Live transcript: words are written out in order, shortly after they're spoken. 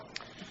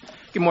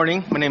Good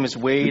morning. My name is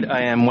Wade.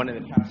 I am one of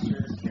the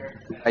pastors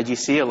here at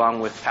IGC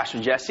along with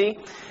Pastor Jesse.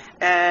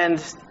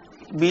 And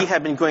we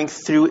have been going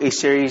through a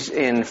series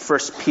in 1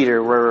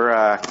 Peter.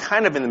 We're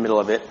kind of in the middle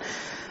of it.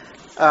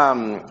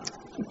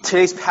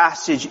 Today's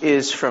passage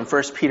is from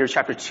 1 Peter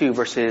chapter 2,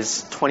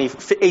 verses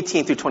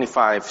 18 through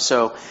 25.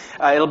 So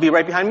it'll be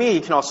right behind me.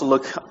 You can also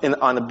look in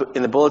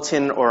the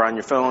bulletin or on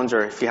your phones,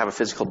 or if you have a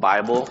physical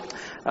Bible,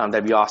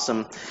 that'd be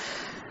awesome.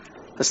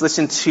 Let's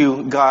listen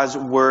to God's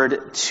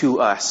word to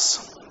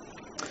us.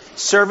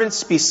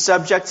 Servants, be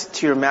subject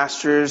to your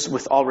masters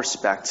with all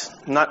respect,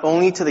 not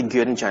only to the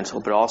good and gentle,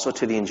 but also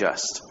to the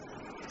unjust.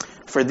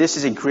 For this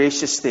is a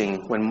gracious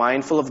thing, when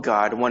mindful of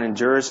God, one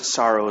endures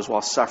sorrows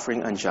while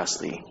suffering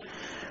unjustly.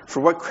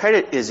 For what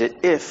credit is it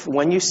if,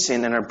 when you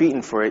sin and are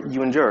beaten for it,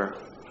 you endure?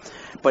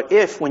 But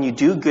if, when you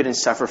do good and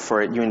suffer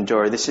for it, you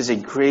endure, this is a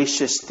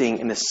gracious thing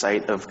in the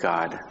sight of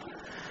God.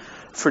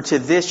 For to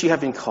this you have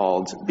been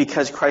called,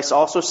 because Christ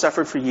also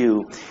suffered for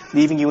you,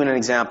 leaving you an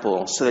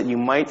example, so that you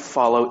might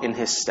follow in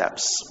his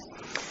steps.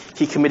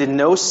 He committed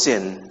no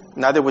sin,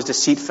 neither was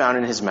deceit found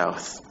in his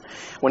mouth.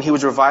 When he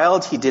was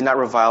reviled, he did not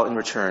revile in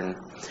return.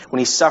 When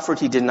he suffered,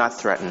 he did not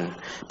threaten,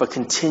 but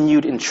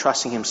continued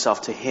entrusting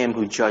himself to him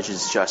who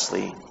judges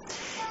justly.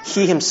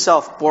 He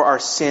himself bore our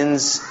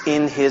sins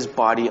in his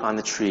body on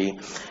the tree,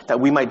 that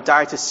we might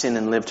die to sin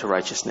and live to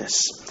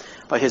righteousness.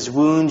 By his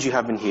wounds you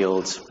have been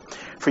healed.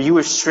 For you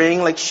were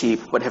straying like sheep,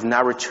 but have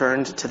now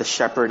returned to the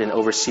shepherd and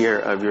overseer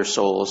of your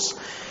souls.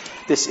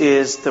 This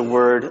is the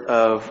word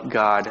of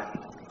God.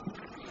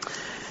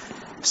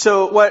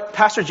 So what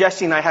Pastor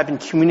Jesse and I have been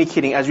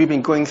communicating as we've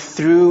been going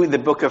through the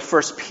book of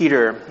 1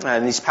 Peter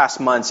in these past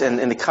months and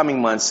in the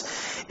coming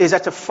months is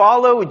that to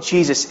follow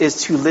Jesus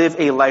is to live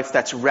a life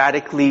that's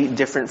radically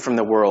different from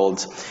the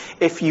world.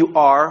 If you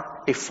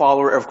are a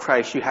follower of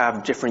Christ, you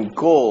have different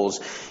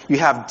goals. You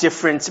have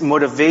different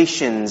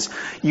motivations.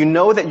 You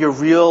know that your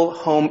real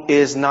home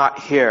is not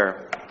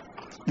here.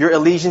 Your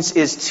allegiance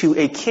is to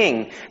a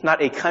king,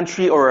 not a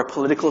country or a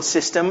political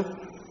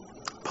system,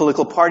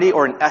 political party,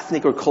 or an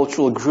ethnic or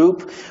cultural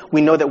group.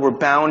 We know that we're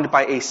bound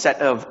by a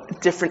set of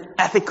different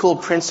ethical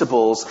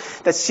principles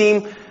that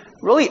seem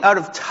really out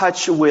of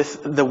touch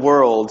with the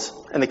world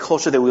and the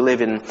culture that we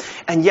live in.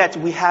 And yet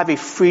we have a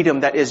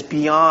freedom that is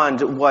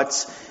beyond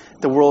what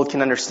the world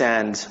can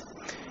understand.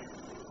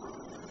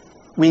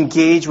 We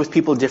engage with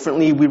people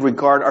differently, we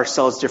regard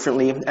ourselves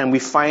differently, and we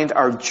find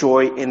our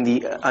joy in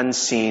the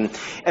unseen.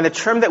 And the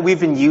term that we've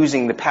been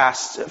using the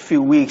past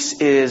few weeks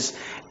is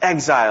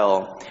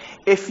exile.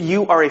 If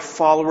you are a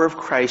follower of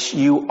Christ,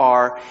 you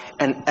are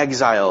an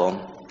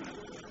exile.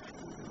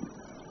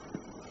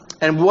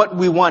 And what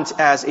we want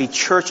as a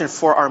church and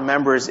for our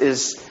members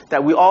is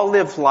that we all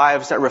live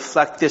lives that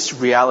reflect this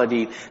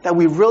reality, that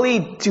we really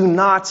do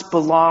not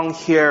belong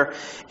here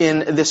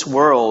in this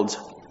world.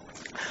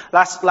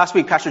 Last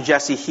week, Pastor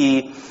Jesse,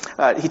 he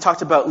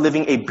talked about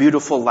living a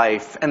beautiful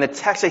life. And the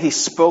text that he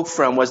spoke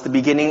from was the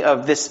beginning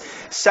of this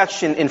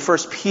section in 1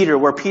 Peter,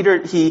 where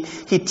Peter, he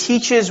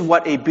teaches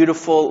what a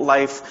beautiful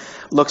life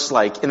looks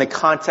like in the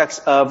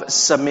context of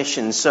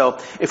submission. So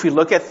if we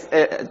look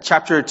at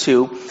chapter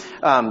 2,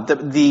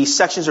 the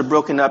sections are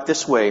broken up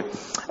this way.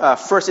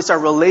 First, it's our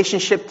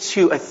relationship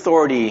to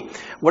authority.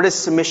 What does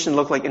submission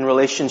look like in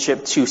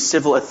relationship to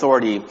civil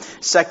authority?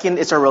 Second,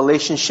 it's our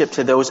relationship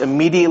to those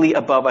immediately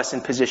above us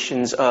in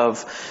positions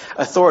of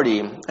authority.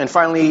 And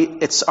finally,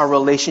 it's our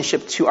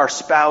relationship to our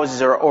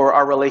spouses or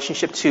our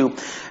relationship to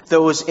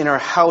those in our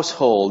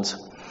household.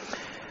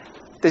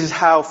 This is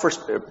how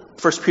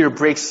First Peter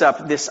breaks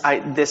up this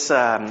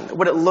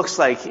what it looks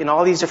like in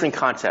all these different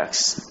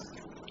contexts.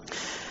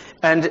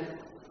 And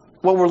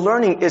what we're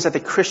learning is that the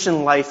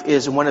Christian life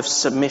is one of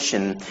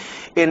submission.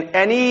 In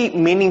any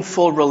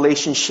meaningful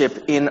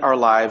relationship in our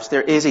lives,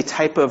 there is a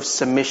type of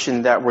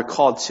submission that we're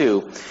called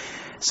to.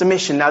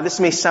 Submission. Now, this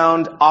may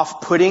sound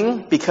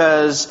off-putting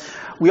because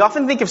we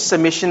often think of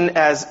submission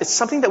as it's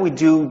something that we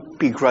do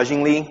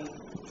begrudgingly.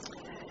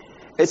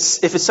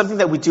 If it's something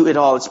that we do at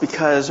all, it's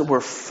because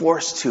we're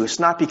forced to. It's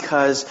not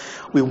because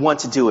we want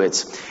to do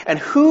it. And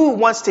who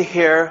wants to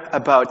hear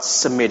about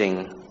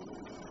submitting?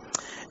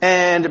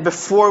 And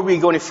before we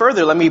go any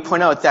further, let me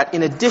point out that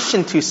in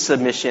addition to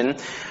submission,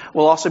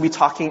 we'll also be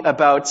talking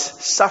about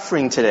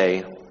suffering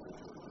today.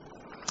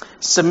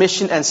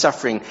 Submission and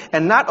suffering.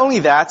 And not only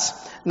that,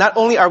 not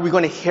only are we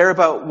going to hear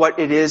about what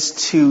it is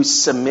to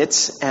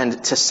submit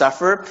and to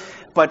suffer,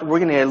 but we're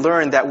going to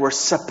learn that we're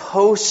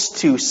supposed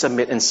to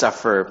submit and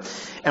suffer.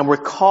 And we're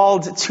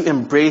called to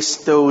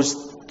embrace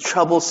those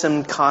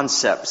troublesome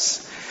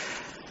concepts.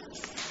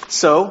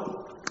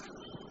 So,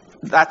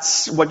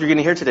 that's what you're going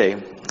to hear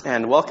today.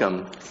 And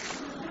welcome.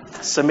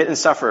 Submit and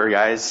suffer,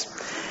 guys.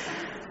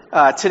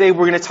 Today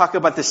we're going to talk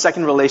about the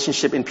second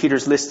relationship in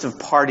Peter's list of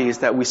parties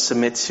that we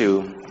submit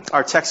to.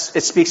 Our text,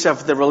 it speaks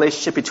of the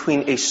relationship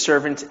between a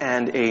servant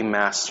and a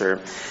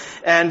master.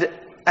 And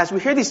as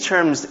we hear these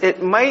terms,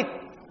 it might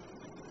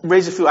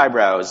raise a few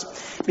eyebrows,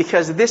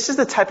 because this is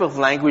the type of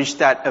language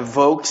that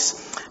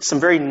evokes some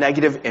very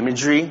negative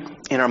imagery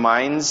in our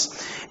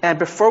minds. And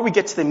before we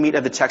get to the meat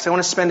of the text, I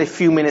want to spend a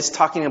few minutes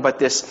talking about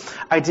this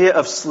idea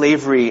of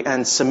slavery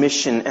and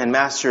submission and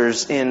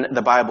masters in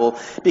the Bible,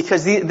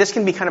 because this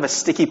can be kind of a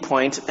sticky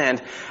point,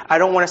 and I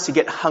don't want us to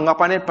get hung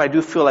up on it, but I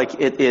do feel like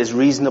it is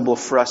reasonable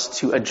for us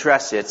to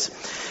address it.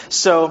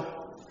 So,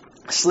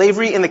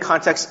 slavery in the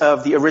context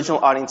of the original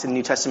audience in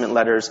New Testament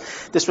letters,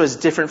 this was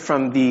different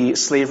from the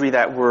slavery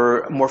that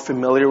we're more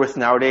familiar with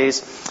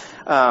nowadays.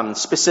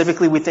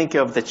 Specifically, we think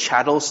of the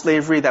chattel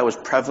slavery that was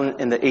prevalent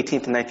in the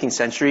 18th and 19th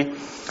century.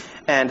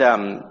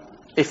 And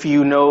if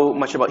you know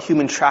much about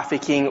human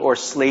trafficking or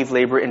slave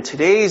labor in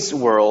today's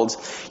world,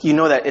 you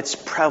know that it's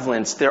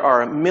prevalent. There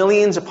are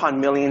millions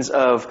upon millions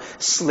of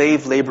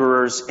slave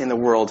laborers in the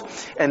world.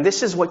 And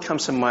this is what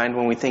comes to mind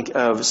when we think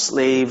of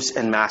slaves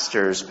and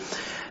masters.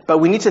 But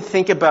we need to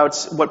think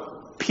about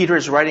what Peter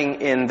is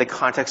writing in the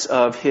context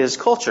of his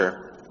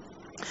culture.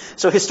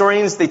 So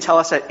historians, they tell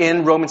us that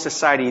in Roman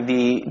society,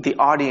 the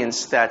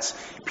audience that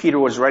Peter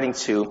was writing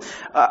to,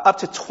 up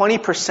to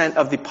 20%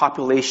 of the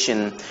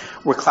population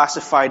were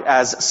classified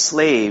as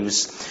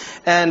slaves.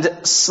 And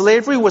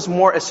slavery was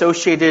more often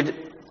associated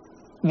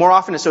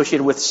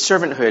with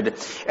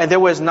servanthood. And there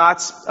was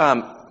not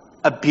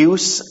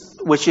abuse,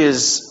 which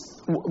is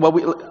what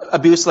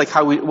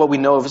we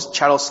know of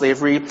chattel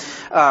slavery.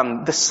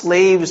 The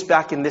slaves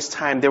back in this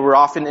time, they were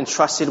often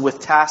entrusted with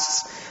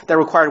tasks that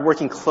required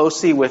working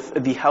closely with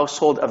the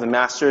household of the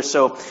master.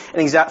 So,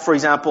 for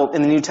example,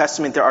 in the New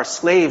Testament, there are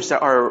slaves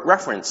that are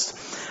referenced.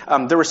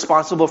 They're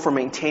responsible for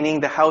maintaining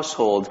the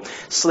household.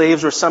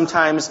 Slaves were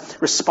sometimes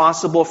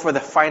responsible for the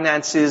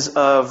finances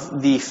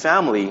of the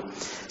family.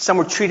 Some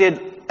were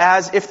treated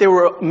as if they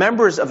were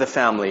members of the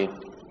family.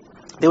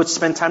 They would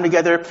spend time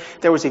together.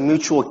 There was a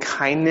mutual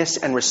kindness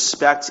and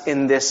respect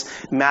in this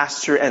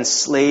master and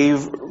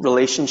slave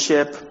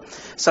relationship.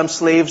 Some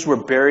slaves were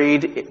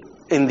buried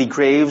in the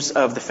graves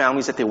of the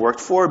families that they worked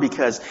for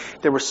because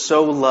they were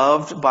so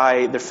loved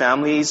by their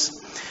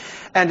families.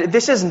 And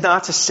this is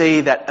not to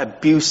say that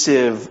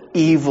abusive,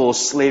 evil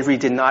slavery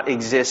did not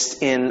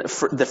exist in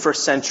the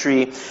first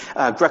century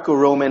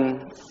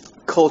Greco-Roman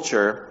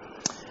culture,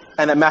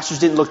 and that masters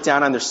didn't look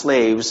down on their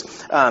slaves.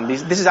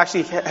 This is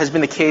actually has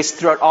been the case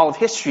throughout all of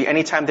history.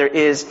 Anytime there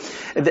is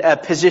a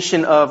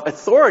position of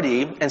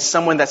authority and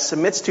someone that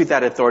submits to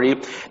that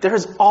authority, there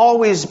has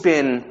always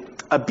been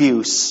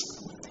abuse,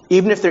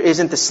 even if there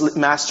isn't the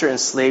master and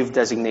slave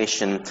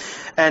designation.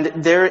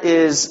 And there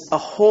is a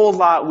whole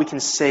lot we can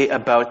say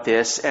about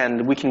this,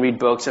 and we can read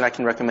books, and I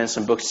can recommend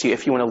some books to you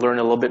if you want to learn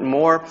a little bit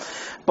more.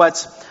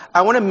 But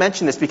I want to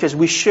mention this because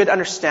we should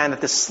understand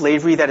that the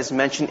slavery that is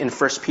mentioned in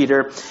 1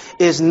 Peter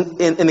is,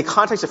 in the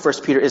context of 1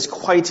 Peter, is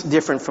quite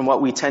different from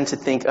what we tend to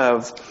think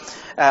of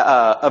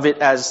it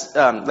as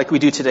like we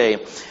do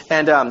today.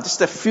 And just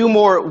a few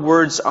more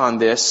words on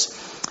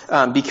this,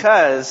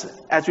 because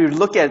as we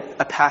look at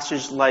a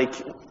passage like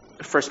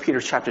 1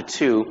 Peter chapter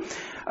 2,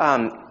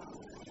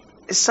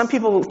 some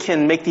people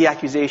can make the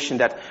accusation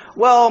that,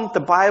 well, the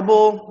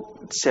Bible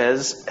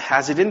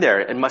has it in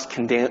there. It must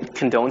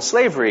condone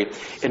slavery.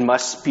 It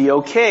must be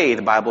okay,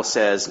 the Bible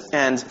says.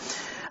 And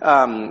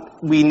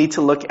we need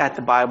to look at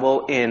the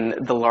Bible in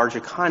the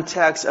larger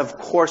context. Of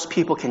course,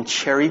 people can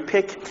cherry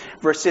pick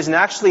verses. And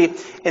actually,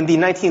 in the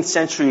 19th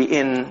century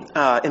in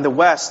the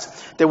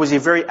West, there was a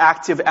very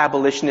active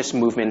abolitionist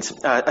movement,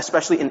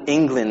 especially in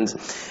England.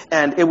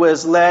 And it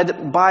was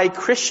led by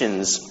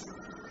Christians.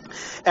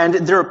 And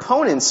their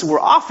opponents were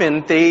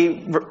often,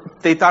 they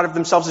thought of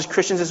themselves as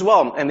Christians as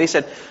well. And they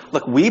said,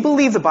 look, we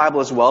believe the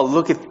Bible as well.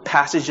 Look at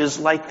passages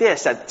like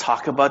this that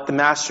talk about the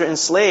master and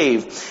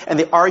slave. And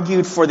they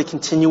argued for the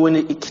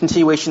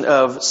continuation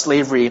of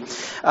slavery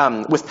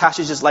with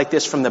passages like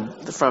this from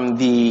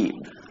the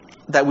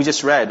that we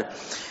just read.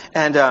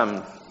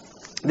 And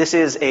this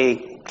is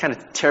a kind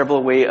of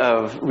terrible way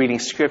of reading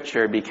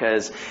Scripture,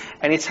 because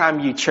anytime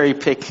you cherry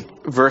pick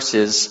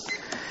verses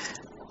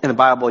in the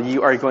Bible,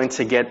 you are going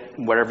to get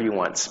whatever you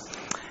want.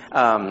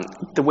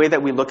 The way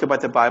that we look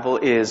about the Bible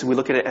is we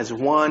look at it as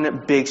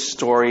one big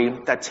story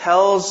that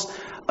tells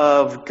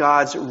of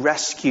God's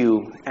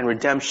rescue and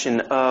redemption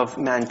of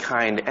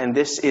mankind. And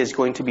this is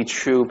going to be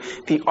true.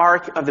 The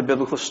arc of the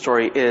biblical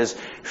story is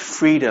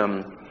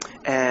freedom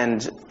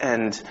and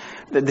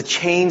the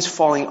chains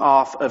falling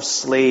off of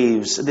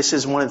slaves. This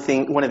is one of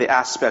the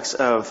aspects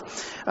of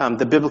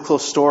the biblical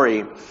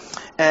story.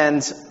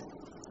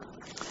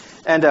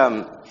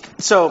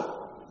 So,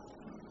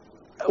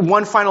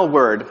 one final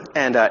word,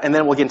 and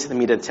then we'll get into the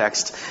meat of the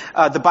text.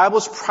 The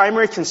Bible's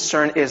primary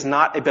concern is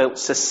not about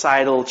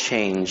societal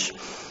change.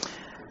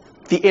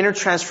 The inner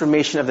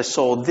transformation of the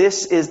soul,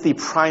 this is the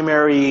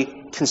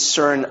primary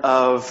concern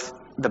of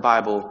the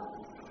Bible.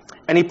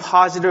 Any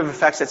positive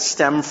effects that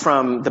stem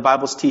from the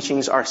Bible's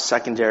teachings are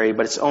secondary,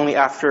 but it's only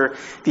after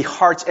the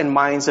hearts and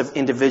minds of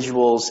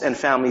individuals and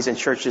families and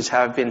churches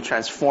have been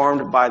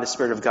transformed by the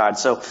Spirit of God.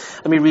 So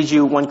let me read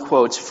you one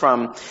quote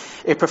from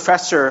a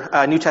professor,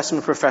 a New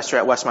Testament professor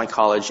at Westmont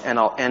College, and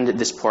I'll end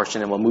this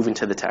portion and we'll move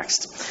into the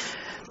text.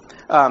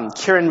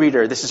 Karen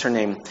Reeder, this is her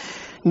name.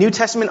 New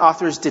Testament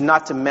authors did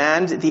not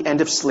demand the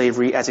end of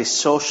slavery as a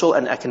social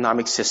and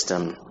economic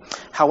system.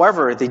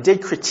 However, they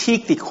did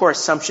critique the core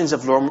assumptions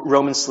of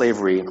Roman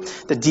slavery,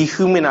 the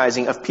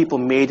dehumanizing of people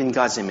made in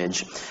God's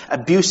image,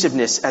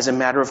 abusiveness as a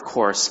matter of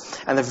course,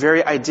 and the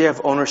very idea of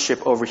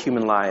ownership over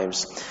human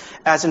lives.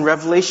 As in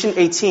Revelation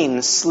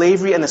 18,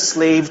 slavery and the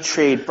slave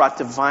trade brought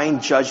divine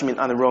judgment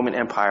on the Roman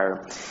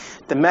Empire.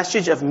 The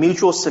message of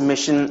mutual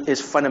submission is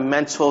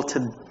fundamental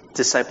to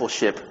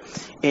discipleship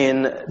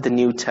in the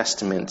New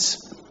Testament.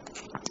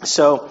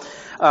 So,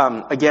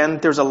 again,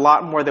 there's a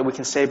lot more that we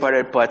can say about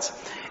it, but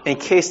in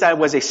case that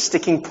was a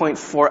sticking point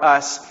for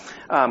us,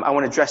 I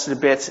want to address it a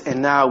bit,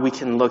 and now we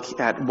can look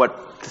at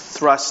what the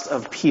thrust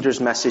of Peter's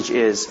message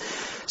is.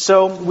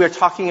 So, we're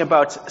talking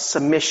about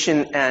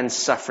submission and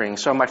suffering.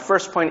 So, my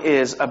first point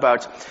is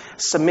about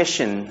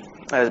submission.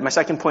 My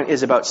second point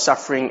is about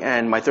suffering,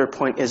 and my third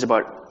point is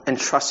about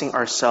entrusting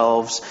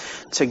ourselves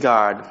to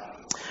God.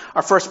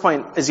 Our first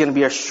point is going to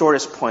be our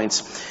shortest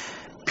point.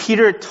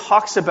 Peter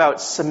talks about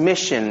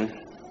submission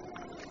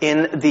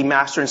in the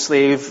master and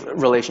slave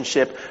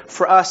relationship.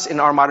 For us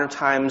in our modern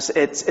times,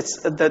 it's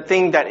the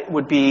thing that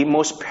would be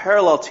most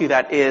parallel to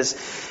that is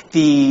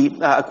the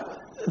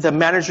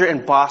manager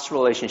and boss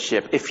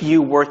relationship. If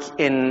you work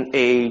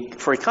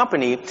for a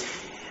company,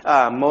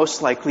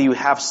 most likely you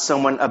have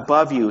someone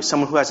above you,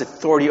 someone who has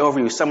authority over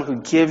you, someone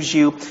who gives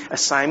you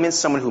assignments,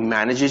 someone who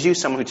manages you,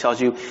 someone who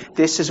tells you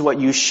this is what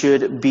you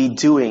should be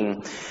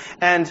doing.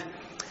 And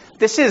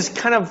this is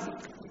kind of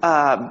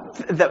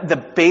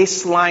the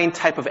baseline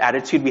type of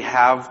attitude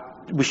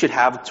we should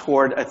have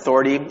toward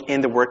authority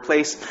in the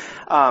workplace.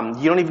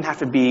 You don't even have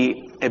to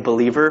be a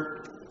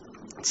believer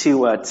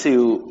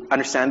to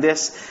understand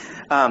this.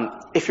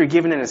 If you're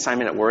given an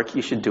assignment at work,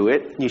 you should do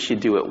it. You should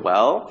do it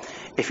well.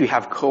 If you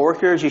have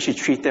coworkers, you should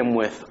treat them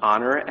with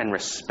honor and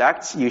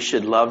respect. You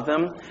should love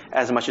them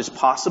as much as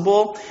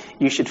possible.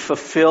 You should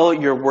fulfill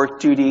your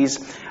work duties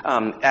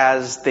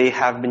as they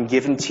have been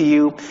given to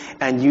you.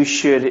 And you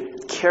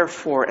should care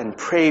for and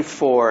pray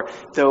for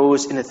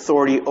those in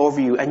authority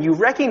over you. And you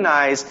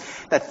recognize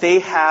that they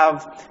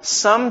have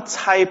some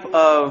type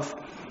of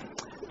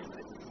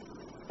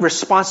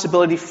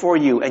responsibility for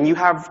you, and you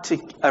have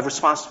a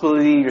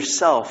responsibility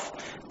yourself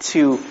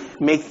to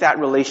make that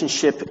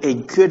relationship a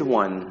good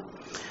one.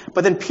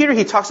 But then Peter,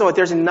 he talks about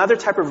there's another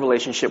type of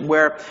relationship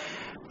where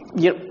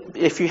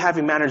if you have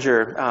a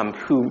manager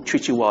who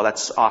treats you well,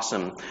 that's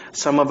awesome.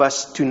 Some of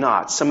us do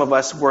not. Some of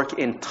us work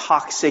in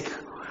toxic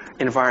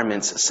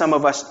environments. Some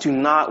of us do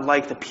not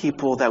like the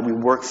people that we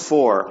work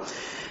for.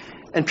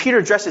 And Peter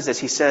addresses this.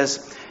 He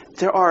says,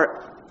 there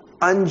are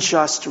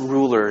unjust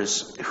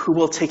rulers who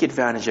will take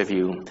advantage of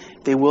you.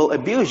 They will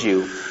abuse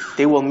you.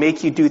 They will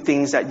make you do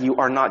things that you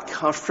are not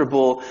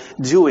comfortable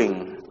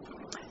doing.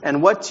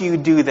 And what do you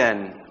do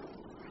then?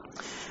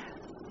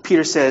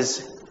 Peter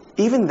says,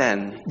 even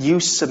then, you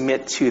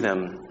submit to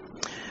them.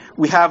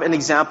 We have an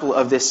example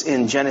of this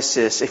in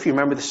Genesis. If you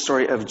remember the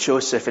story of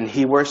Joseph, and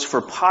he works for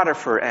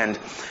Potiphar, and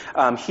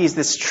he's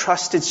this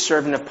trusted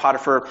servant of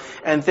Potiphar.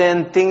 And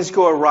then things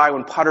go awry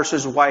when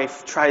Potiphar's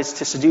wife tries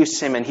to seduce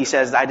him, and he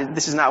says,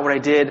 this is not what I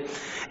did.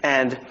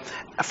 And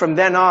from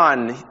then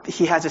on,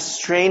 he has a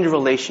strained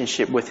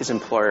relationship with his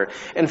employer.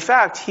 In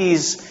fact,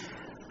 he's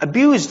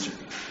abused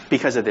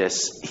because of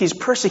this. He's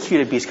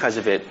persecuted because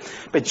of it.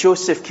 But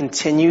Joseph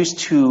continues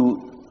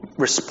to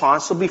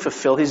responsibly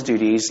fulfill his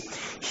duties.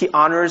 He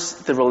honors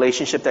the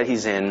relationship that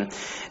he's in.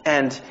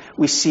 And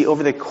we see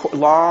over the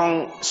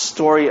long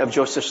story of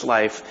Joseph's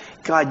life,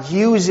 God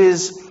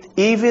uses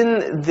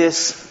even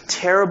this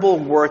terrible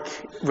work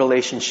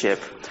relationship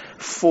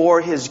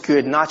for his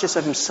good, not just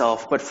of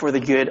himself, but for the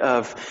good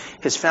of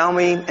his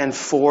family and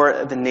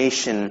for the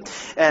nation.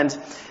 And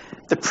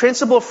the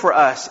principle for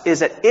us is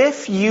that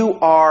if you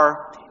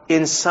are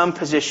in some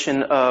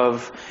position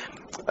of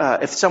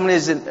if someone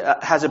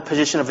has a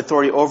position of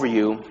authority over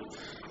you,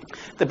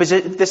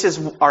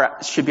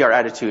 should be our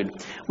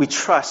attitude. We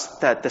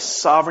trust that the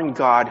sovereign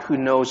God who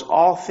knows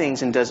all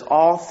things and does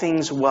all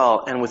things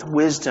well and with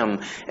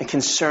wisdom and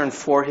concern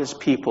for his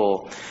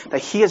people,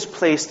 that he has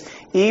placed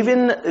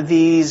even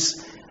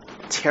these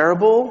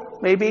terrible,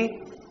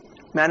 maybe,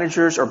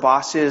 managers or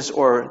bosses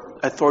or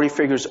authority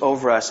figures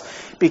over us,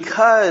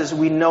 because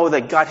we know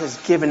that God has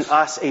given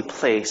us a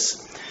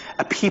place,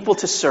 a people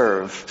to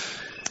serve,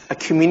 a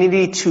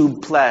community to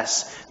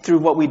bless through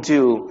what we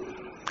do.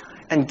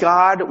 And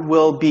God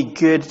will be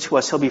good to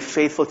us. He'll be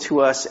faithful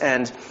to us.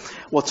 And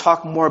we'll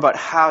talk more about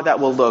how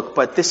that will look.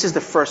 But this is the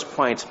first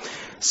point.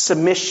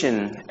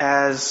 Submission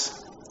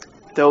as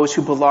those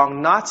who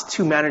belong not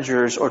to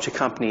managers or to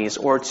companies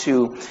or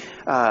to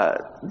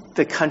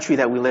the country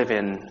that we live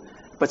in,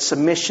 but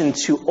submission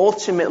to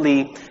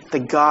ultimately the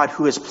God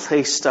who has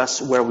placed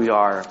us where we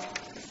are.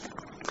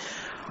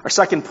 Our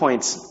second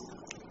point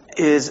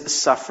is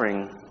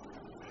suffering.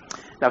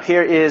 Now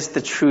here is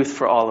the truth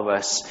for all of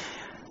us.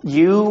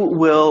 You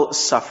will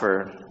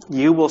suffer.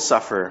 You will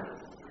suffer.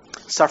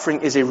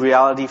 Suffering is a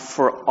reality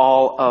for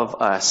all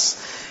of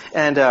us.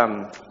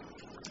 And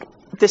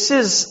this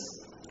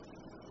is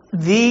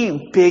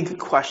the big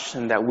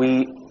question that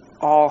we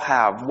all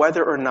have,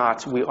 whether or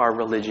not we are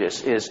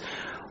religious, is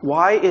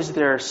why is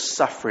there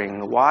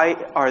suffering? Why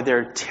are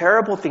there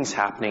terrible things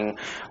happening?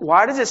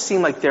 Why does it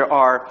seem like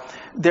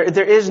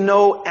there is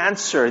no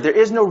answer? There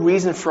is no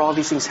reason for all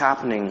these things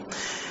happening.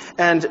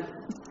 And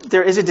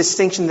there is a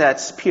distinction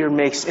that Peter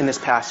makes in this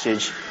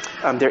passage.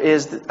 There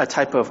is a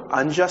type of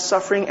unjust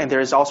suffering, and there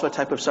is also a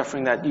type of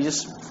suffering that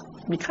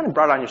you kind of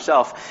brought on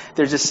yourself.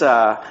 There's this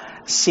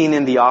scene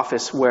in The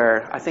Office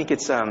where I think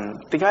it's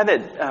the guy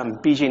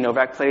that B.J.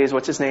 Novak plays.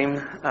 What's his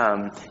name?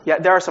 Yeah,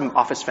 there are some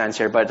Office fans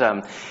here,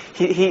 but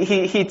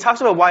he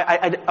talks about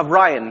why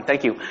Ryan.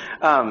 Thank you.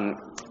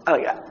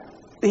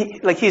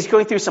 He's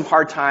going through some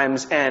hard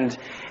times, and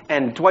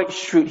Dwight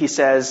Schrute, he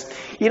says,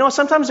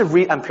 sometimes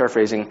I'm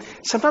paraphrasing.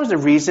 Sometimes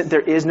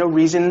there is no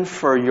reason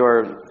for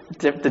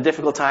the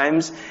difficult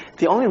times.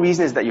 The only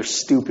reason is that you're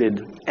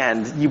stupid,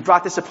 and you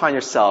brought this upon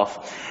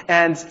yourself.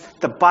 And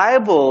the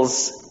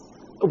Bible's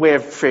way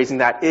of phrasing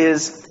that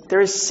is, there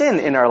is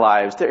sin in our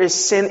lives. There is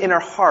sin in our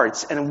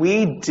hearts, and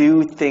we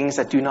do things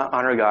that do not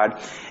honor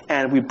God,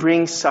 and we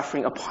bring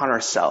suffering upon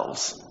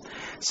ourselves.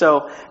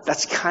 So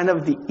that's kind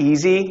of the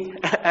easy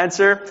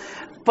answer,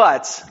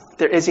 but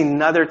there is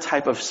another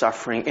type of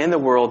suffering in the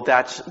world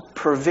that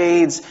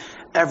pervades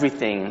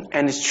everything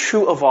and is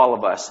true of all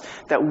of us,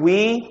 that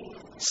we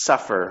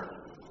suffer.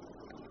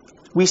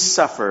 We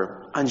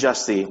suffer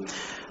unjustly.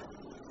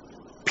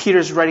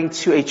 Peter's writing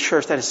to a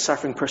church that is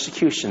suffering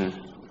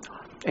persecution.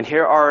 And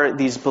here are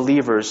these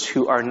believers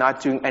who are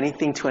not doing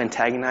anything to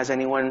antagonize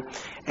anyone,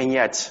 and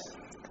yet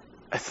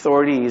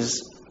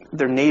authorities,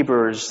 their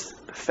neighbors,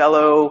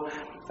 fellow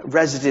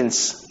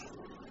residents,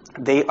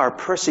 they are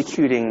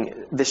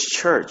persecuting this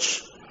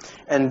church.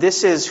 And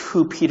this is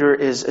who Peter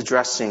is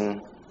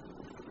addressing.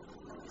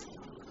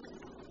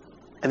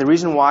 And the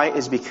reason why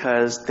is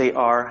because they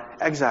are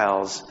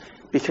exiles.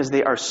 Because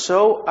they are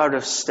so out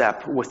of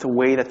step with the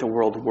way that the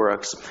world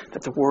works,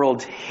 that the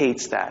world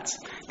hates that.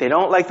 They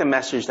don't like the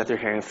message that they're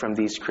hearing from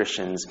these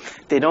Christians.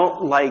 They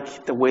don't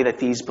like the way that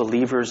these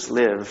believers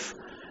live.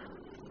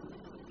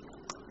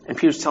 And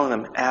Peter's telling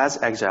them,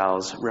 as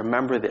exiles,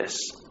 remember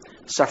this.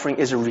 Suffering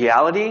is a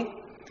reality.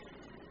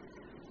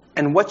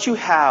 And what you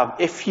have,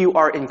 if you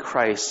are in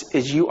Christ,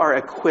 is you are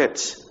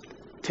equipped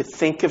to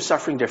think of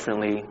suffering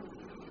differently.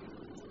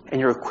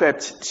 And you're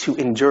equipped to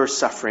endure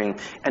suffering.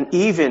 And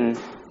even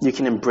you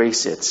can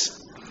embrace it.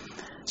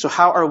 So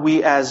how are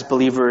we as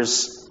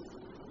believers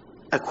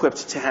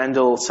equipped to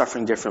handle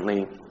suffering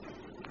differently?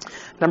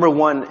 Number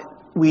one,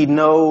 we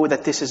know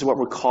that this is what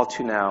we're called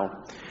to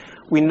now.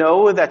 We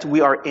know that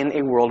we are in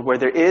a world where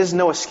there is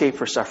no escape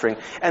for suffering.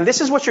 And this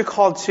is what you're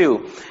called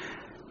to.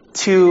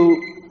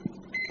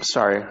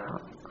 Sorry,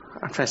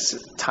 I'm trying to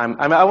time.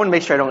 I want to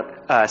make sure I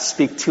don't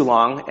speak too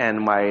long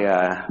and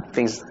my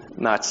thing's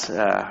not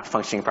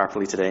functioning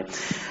properly today.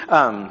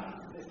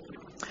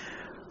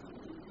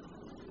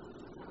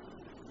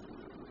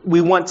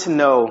 We want to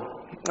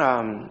know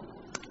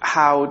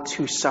how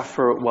to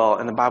suffer well,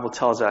 and the Bible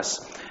tells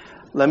us,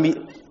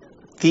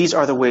 these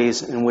are the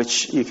ways in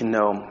which you can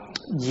know.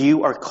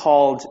 You are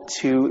called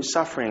to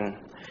suffering,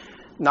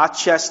 not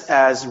just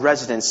as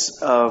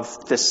residents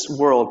of this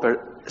world,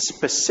 but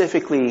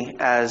specifically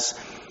as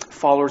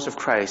followers of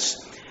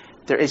Christ.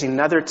 There is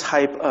another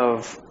type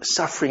of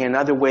suffering,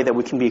 another way that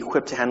we can be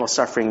equipped to handle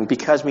suffering,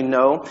 because we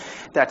know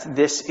that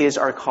this is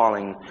our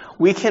calling.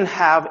 We can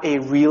have a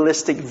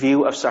realistic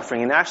view of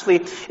suffering. And actually,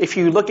 if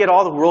you look at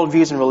all the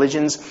worldviews and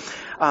religions,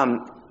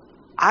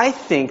 I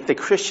think the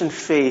Christian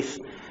faith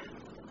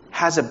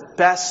has a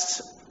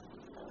best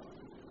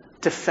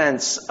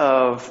defense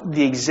of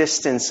the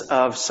existence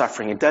of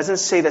suffering. It doesn't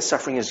say that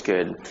suffering is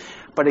good,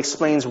 but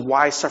explains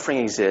why suffering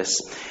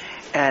exists.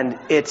 And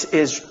it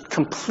is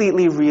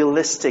completely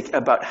realistic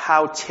about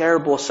how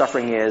terrible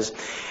suffering is.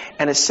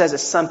 And it says that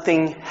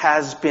something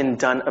has been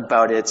done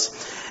about it.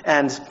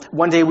 And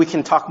one day we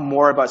can talk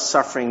more about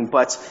suffering,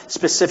 but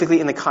specifically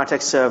in the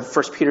context of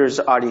 1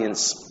 Peter's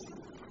audience.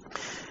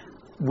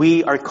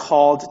 We are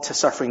called to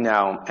suffering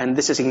now. And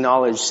this is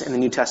acknowledged in the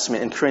New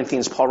Testament. In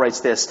Corinthians, Paul writes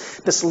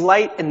this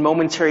light and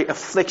momentary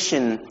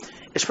affliction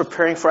is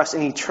preparing for us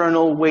an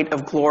eternal weight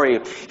of glory.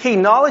 He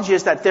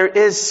acknowledges that there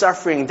is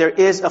suffering, there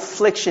is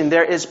affliction,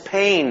 there is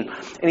pain,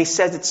 and he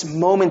says it's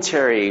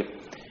momentary.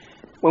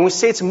 When we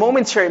say it's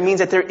momentary, it means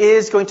that there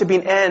is going to be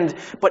an end.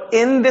 But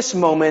in this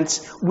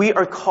moment, we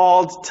are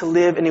called to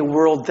live in a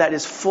world that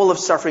is full of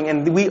suffering,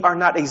 and we are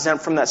not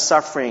exempt from that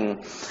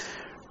suffering.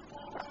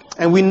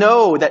 And we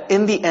know that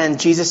in the end,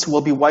 Jesus will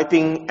be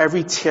wiping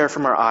every tear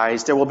from our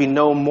eyes. There will be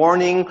no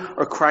mourning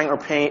or crying or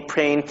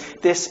pain.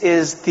 This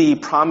is the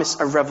promise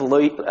of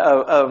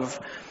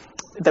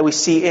that we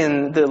see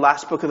in the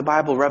last book of the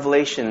Bible,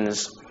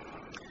 Revelations.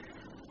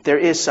 There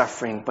is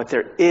suffering, but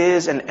there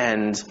is an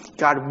end.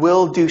 God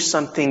will do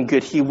something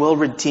good. He will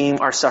redeem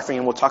our suffering,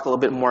 and we'll talk a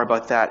little bit more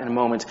about that in a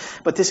moment.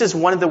 But this is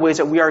one of the ways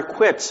that we are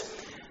equipped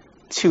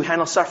to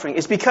handle suffering.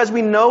 It's because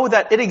we know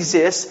that it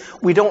exists.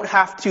 We don't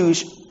have to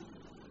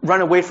run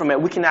away from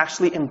it. We can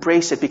actually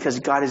embrace it because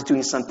God is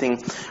doing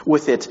something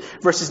with it.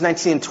 Verses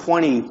 19 and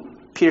 20,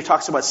 Peter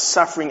talks about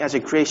suffering as a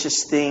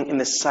gracious thing in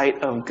the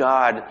sight of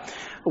God.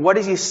 What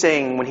is he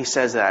saying when he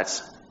says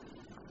that?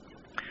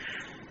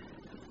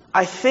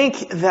 I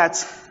think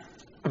that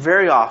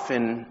very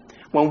often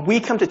when we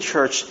come to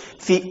church,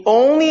 the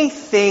only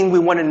thing we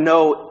want to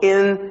know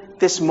in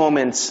this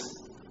moment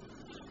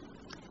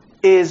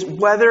is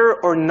whether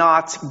or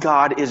not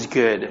God is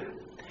good.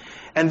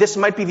 And this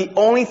might be the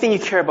only thing you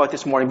care about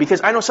this morning,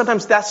 because I know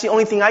sometimes that's the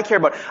only thing I care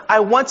about. I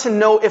want to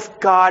know if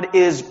God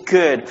is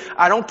good.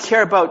 I don't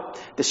care about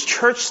this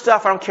church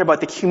stuff. I don't care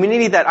about the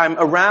community that I'm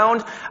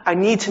around. I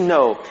need to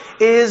know,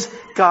 is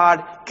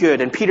God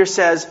good? And Peter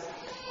says,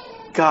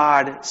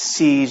 God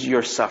sees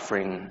your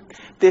suffering.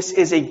 This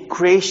is a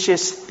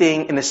gracious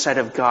thing in the sight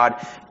of God.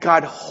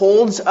 God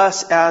holds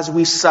us as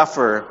we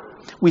suffer.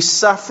 We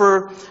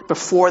suffer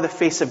before the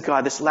face of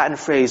God. This Latin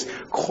phrase,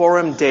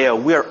 coram Deo.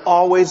 We are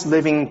always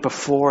living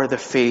before the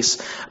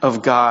face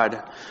of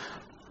God.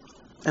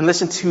 And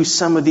listen to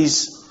some of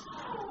these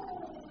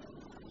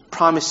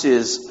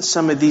promises,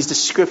 some of these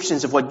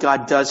descriptions of what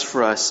God does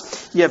for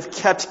us. You have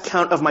kept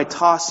count of my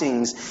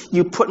tossings.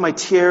 You put my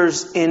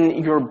tears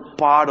in your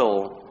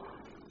bottle.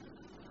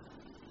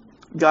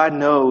 God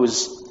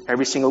knows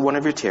every single one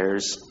of your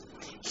tears.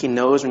 He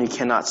knows when you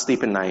cannot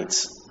sleep at night.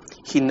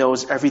 He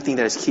knows everything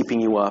that is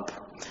keeping you up.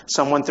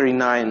 Psalm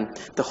 139,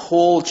 the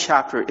whole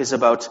chapter is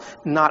about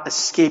not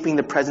escaping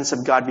the presence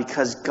of God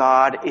because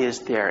God is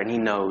there and He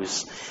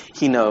knows.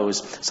 He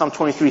knows. Psalm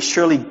 23,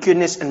 surely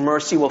goodness and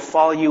mercy will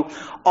follow you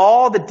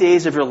all the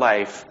days of your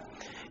life.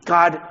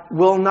 God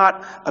will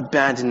not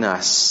abandon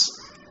us.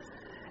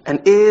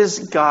 And is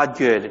God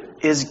good?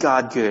 Is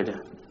God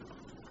good?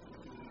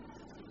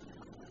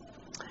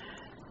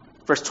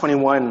 Verse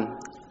 21,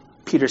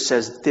 Peter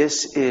says,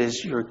 this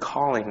is your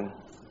calling.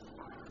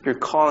 Your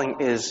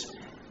calling is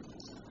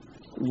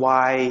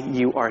why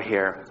you are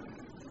here.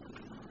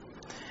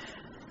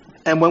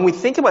 And when we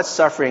think about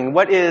suffering,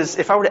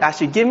 if I were to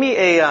ask you, give me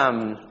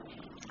a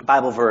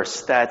Bible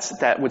verse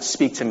that would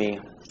speak to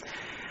me.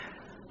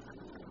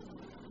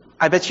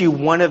 I bet you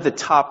one of the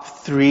top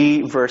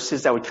 3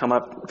 verses that would come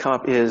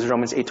up is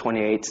Romans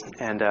 8:28,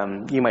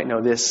 and you might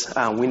know this.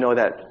 We know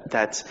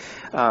that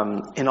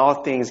in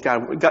all things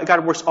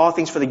God works all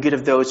things for the good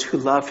of those who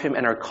love Him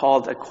and are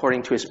called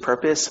according to His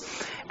purpose.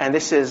 And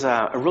this is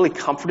a really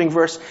comforting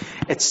verse.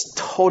 It's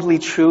totally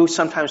true.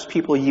 Sometimes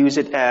people use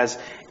it as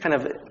kind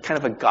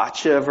of a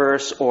gotcha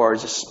verse or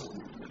just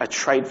a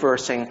trite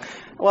verse, saying,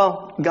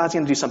 "Well, God's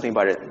going to do something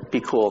about it. Be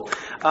cool."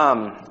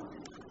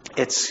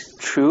 It's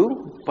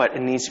true, but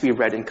it needs to be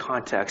read in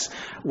context.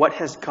 What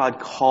has God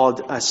called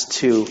us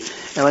to?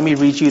 And let me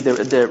read you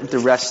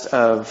the rest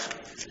of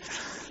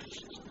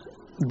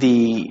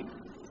the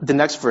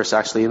next verse,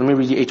 actually. Let me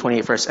read you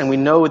 8:28 first. And we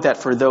know that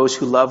for those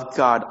who love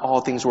God,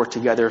 all things work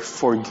together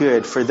for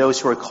good, for those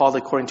who are called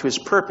according to His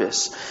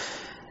purpose.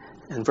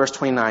 And verse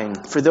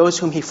 29, for those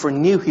whom He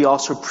foreknew, He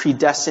also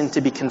predestined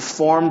to be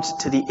conformed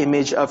to the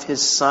image of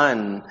His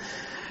Son.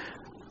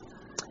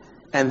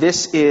 And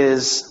this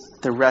is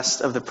the rest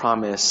of the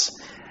promise.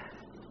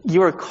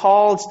 You are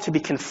called to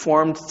be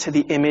conformed to the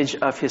image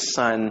of His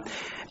Son.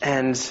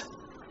 And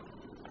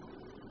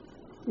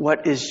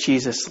what is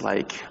Jesus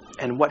like?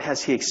 And what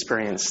has He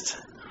experienced?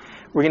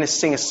 We're going to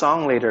sing a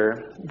song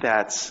later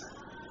that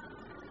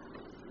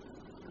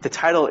the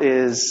title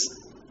is,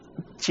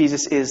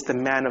 Jesus is the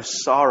Man of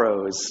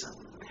Sorrows.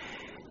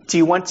 Do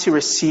you want to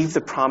receive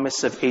the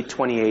promise of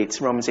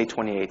Romans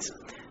 8:28?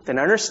 Then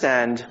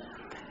understand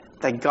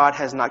that God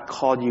has not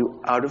called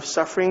you out of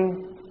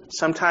suffering.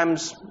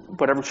 Sometimes,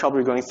 whatever trouble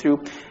you're going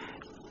through,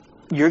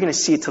 you're going to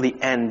see it till the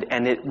end,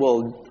 and it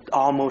will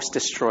almost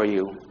destroy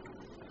you.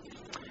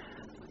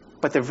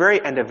 But the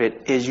very end of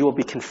it is you will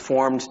be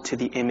conformed to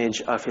the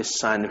image of His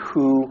Son,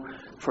 who,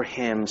 for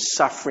Him,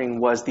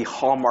 suffering was the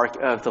hallmark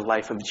of the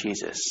life of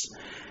Jesus.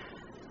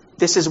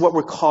 This is what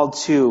we're called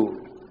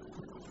to.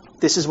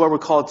 This is what we're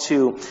called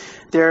to.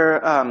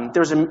 There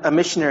was a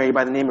missionary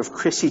by the name of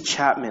Chrissy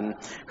Chapman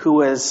who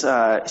was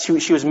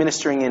she was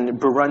ministering in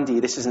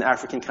Burundi. This is an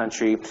African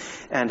country,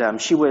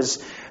 and she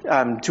was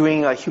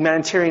doing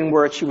humanitarian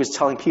work. She was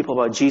telling people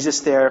about Jesus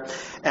there,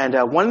 and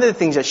one of the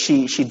things that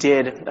she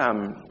did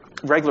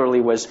regularly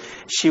was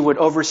she would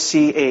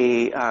oversee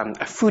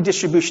a food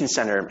distribution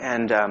center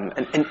and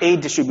an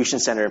aid distribution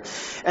center,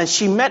 and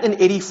she met an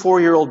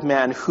 84-year-old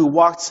man who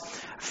walked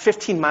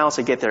 15 miles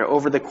to get there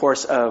over the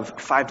course of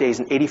 5 days.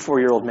 An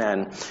 84-year-old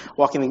man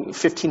walking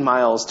 15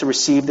 miles to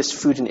receive this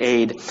food and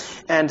aid.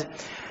 And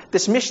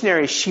this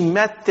missionary, she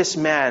met this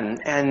man,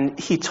 and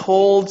he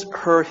told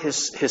her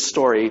his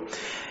story.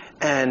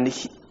 And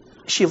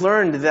she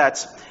learned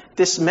that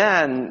this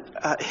man,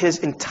 his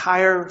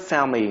entire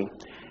family,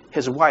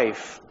 his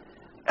wife,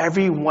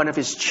 every one of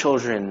his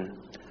children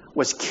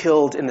was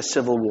killed in the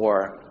Civil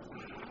War.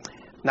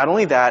 Not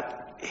only that,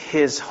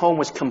 his home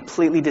was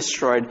completely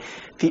destroyed.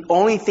 The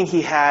only thing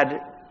he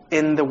had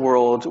in the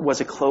world was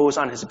a clothes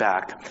on his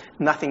back.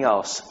 Nothing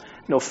else.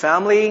 No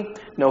family,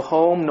 no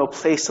home, no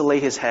place to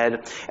lay his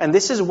head. And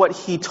this is what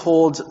he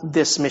told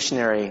this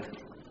missionary.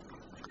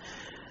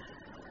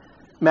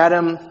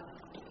 Madam,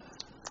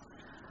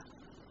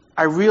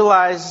 I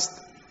realized,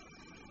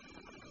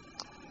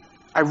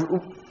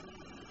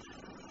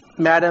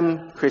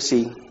 Madam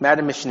Chrissy,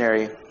 Madam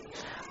Missionary,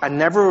 I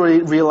never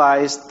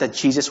realized that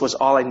Jesus was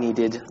all I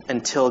needed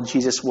until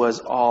Jesus was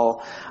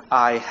all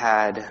I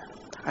had.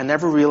 I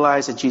never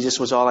realized that Jesus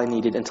was all I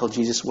needed until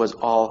Jesus was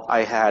all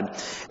I had.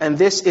 And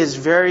this is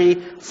very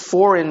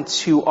foreign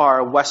to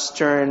our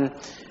Western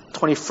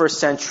 21st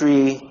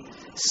century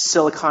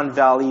Silicon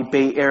Valley,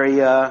 Bay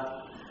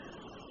Area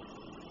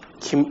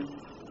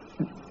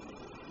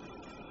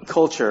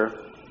culture.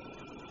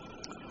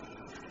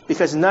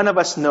 Because none of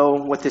us know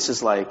what this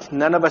is like.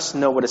 None of us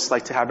know what it's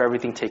like to have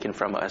everything taken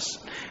from us.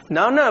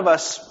 None of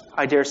us,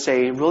 I dare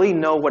say, really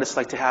know what it's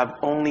like to have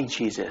only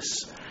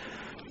Jesus.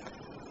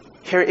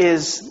 Here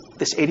is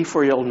this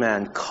 84-year-old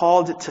man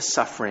called to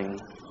suffering,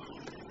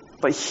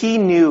 but he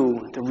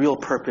knew the real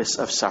purpose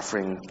of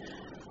suffering,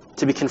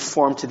 to be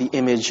conformed to the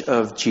image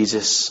of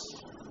Jesus.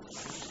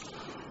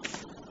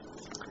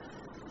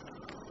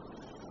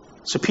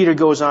 So Peter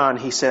goes on,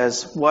 he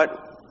says,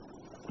 what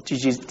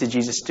did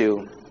Jesus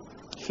do?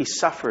 He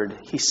suffered.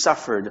 He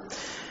suffered.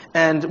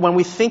 And when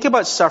we think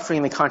about suffering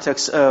in the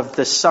context of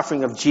the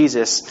suffering of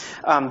Jesus,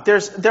 there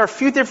are a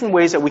few different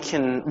ways that we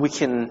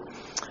can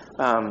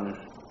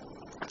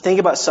think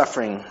about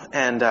suffering.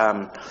 And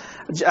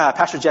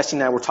Pastor Jesse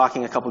and I were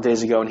talking a couple of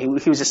days ago, and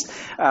he was just,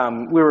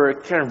 we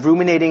were kind of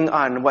ruminating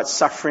on what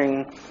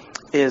suffering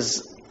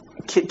is,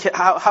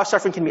 how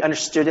suffering can be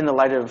understood in the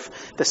light of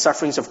the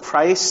sufferings of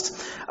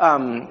Christ.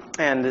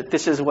 And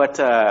this is what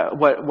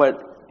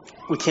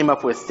we came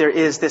up with. There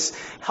is this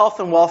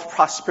health and wealth,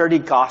 prosperity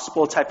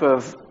gospel type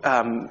of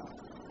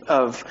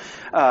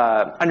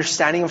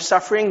understanding of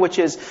suffering, which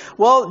is,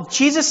 well,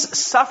 Jesus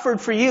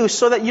suffered for you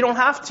so that you don't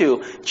have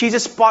to.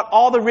 Jesus bought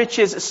all the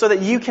riches so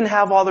that you can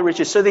have all the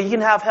riches, so that you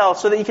can have health,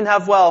 so that you can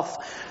have wealth.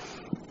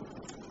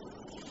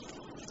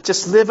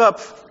 Just live up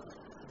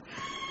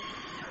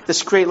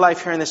this great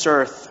life here on this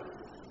earth.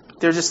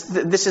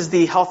 This is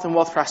the health and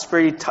wealth,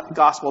 prosperity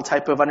gospel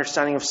type of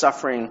understanding of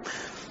suffering,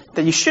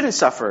 that you shouldn't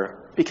suffer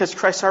because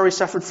Christ already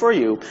suffered for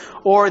you.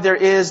 Or there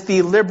is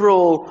the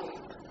liberal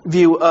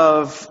view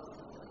of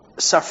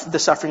the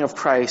suffering of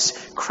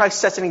Christ.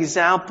 Christ sets an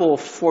example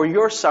for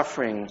your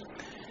suffering.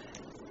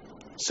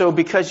 So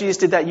because Jesus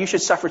did that, you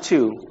should suffer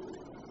too.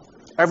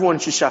 Everyone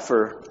should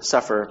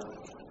suffer.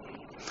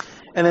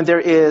 And then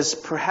there is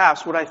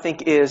perhaps what I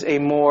think is a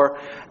more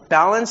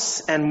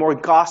balanced and more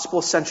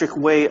gospel-centric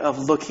way of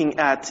looking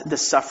at the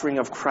suffering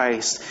of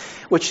Christ,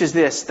 which is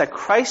this, that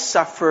Christ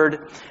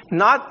suffered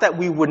not that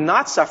we would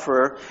not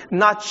suffer,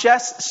 not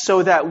just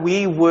so that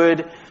we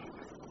would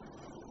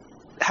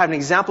have an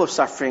example of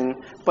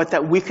suffering, but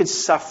that we could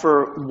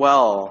suffer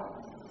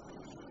well.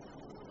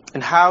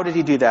 And how did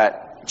he do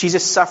that?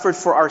 Jesus suffered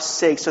for our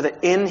sake so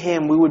that in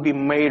him we would be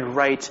made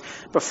right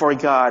before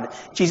God.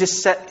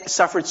 Jesus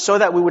suffered so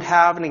that we would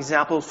have an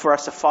example for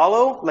us to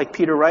follow, like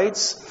Peter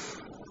writes.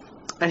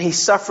 And he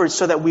suffered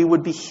so that we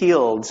would be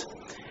healed.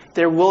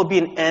 There will be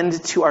an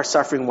end to our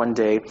suffering one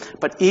day.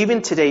 But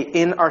even today,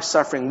 in our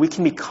suffering, we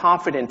can be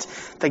confident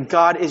that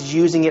God is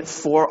using it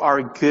for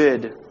our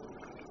good.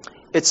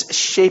 It's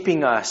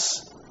shaping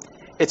us.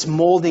 It's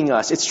molding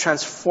us. It's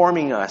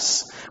transforming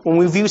us. When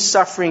we view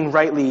suffering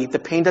rightly, the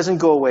pain doesn't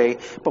go away,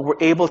 but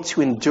we're able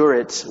to endure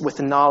it with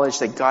the knowledge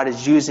that God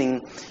is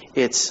using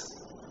it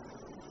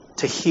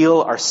to heal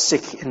our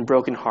sick and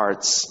broken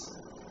hearts.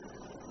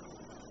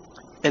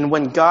 And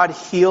when God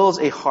heals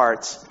a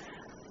heart,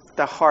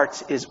 the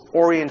heart is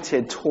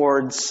oriented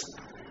towards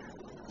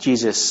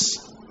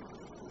Jesus.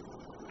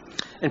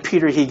 And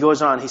Peter, he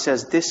goes on, he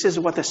says, this is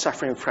what the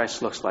suffering of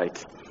Christ looks like.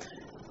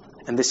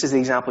 And this is the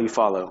example you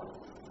follow.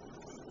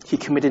 He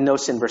committed no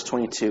sin, verse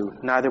 22.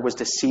 Neither was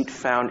deceit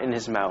found in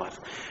his mouth.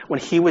 When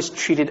he was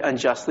treated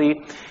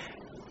unjustly,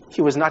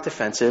 he was not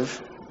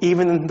defensive,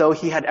 even though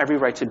he had every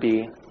right to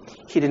be.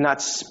 He did not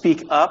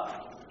speak up.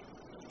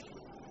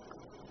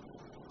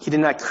 He did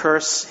not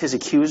curse his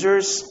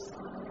accusers.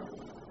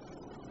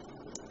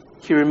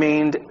 He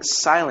remained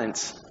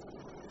silent.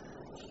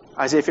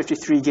 Isaiah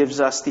 53 gives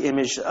us the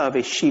image of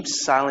a sheep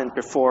silent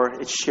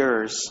before its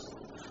shearers.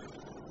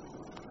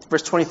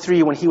 Verse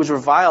 23, when he was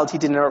reviled, he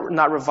did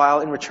not revile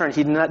in return.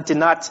 He did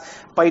not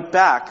bite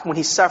back. When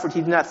he suffered,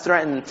 he did not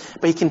threaten,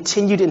 but he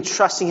continued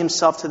entrusting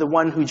himself to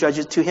him who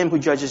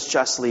judges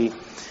justly.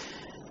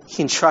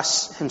 He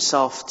entrusts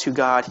himself to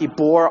God. He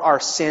bore our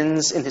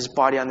sins in his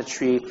body on the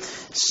tree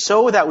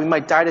so that we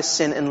might die to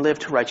sin and live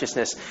to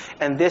righteousness.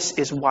 And this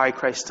is why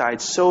Christ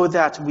died, so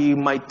that we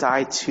might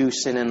die to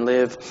sin and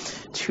live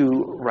to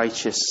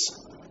righteous.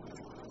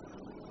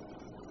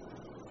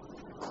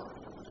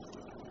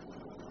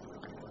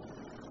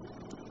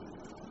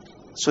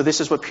 So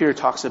this is what Peter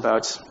talks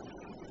about.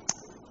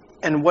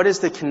 And what is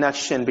the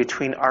connection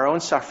between our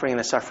own suffering and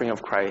the suffering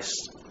of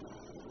Christ?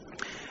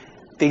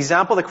 The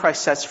example that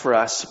Christ sets for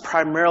us,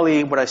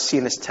 primarily what I see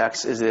in this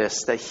text is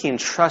this, that he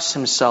entrusts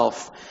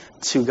himself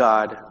to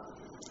God.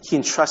 He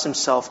entrusts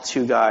himself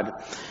to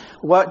God.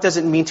 What does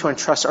it mean to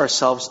entrust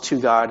ourselves to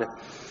God?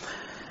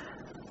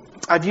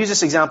 I've used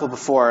this example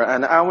before,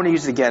 and I want to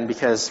use it again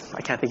because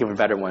I can't think of a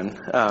better one.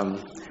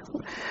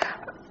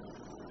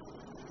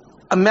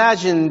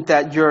 Imagine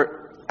that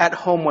you're at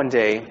home one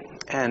day,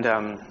 and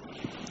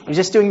you're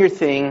just doing your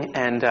thing,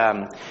 and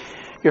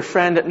your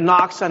friend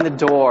knocks on the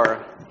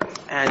door,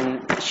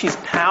 and she's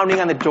pounding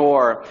on the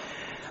door.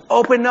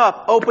 Open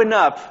up, open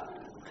up.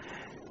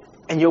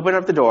 And you open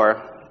up the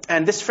door.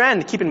 And this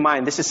friend, keep in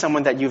mind, this is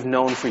someone that you've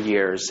known for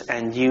years,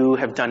 and you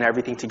have done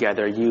everything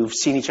together. You've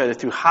seen each other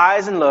through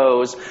highs and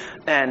lows,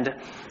 and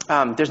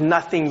there's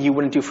nothing you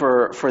wouldn't do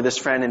for this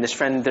friend, and this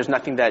friend, there's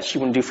nothing that she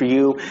wouldn't do for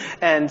you.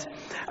 And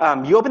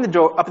you open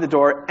the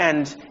door,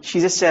 and she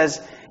just says,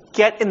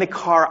 "Get in the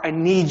car. I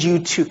need you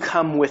to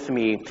come with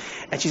me."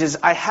 And she says,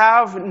 "I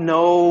have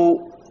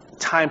no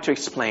time to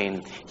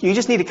explain. You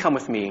just need to come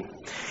with me."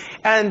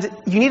 And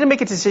you need to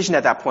make a decision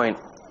at that point.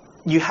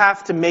 You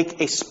have to make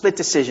a split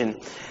decision,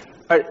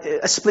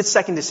 a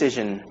split-second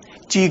decision.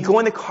 Do you go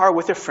in the car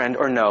with your friend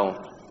or no?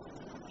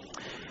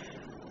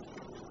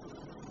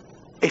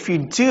 If you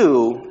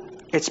do,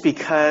 it's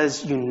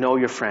because you know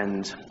your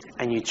friend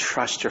and you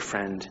trust your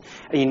friend.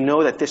 And you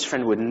know that this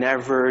friend would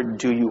never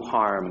do you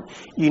harm.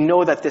 You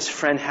know that this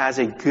friend has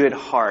a good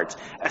heart,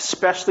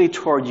 especially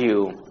toward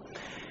you.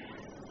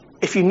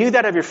 If you knew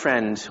that of your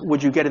friend,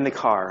 would you get in the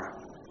car?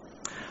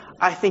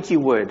 I think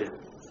you would.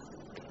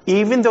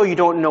 Even though you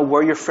don't know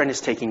where your friend is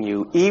taking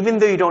you, even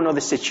though you don't know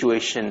the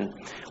situation,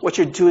 what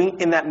you're doing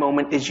in that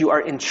moment is you are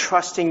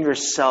entrusting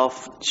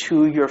yourself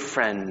to your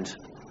friend.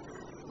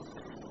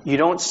 You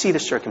don't see the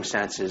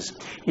circumstances.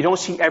 You don't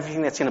see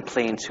everything that's going to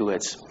play into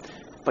it,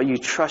 but you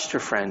trust your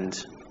friend.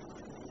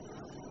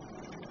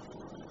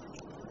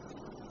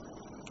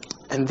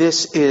 And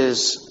this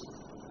is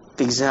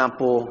the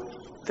example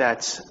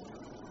that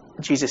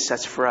Jesus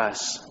sets for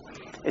us.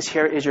 Is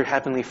here is your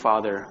heavenly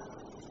Father.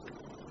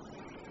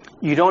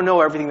 You don't know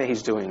everything that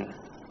he's doing.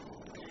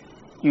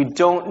 You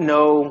don't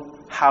know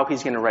how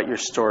he's going to write your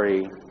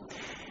story.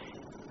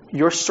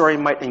 Your story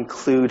might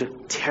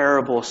include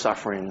terrible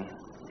suffering.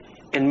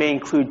 It may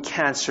include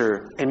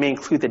cancer. It may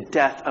include the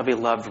death of a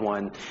loved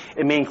one.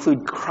 It may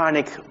include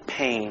chronic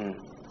pain.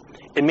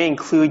 It may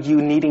include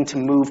you needing to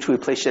move to a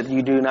place that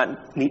you do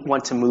not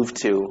want to move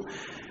to.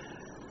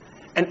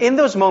 And in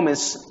those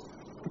moments,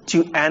 do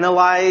you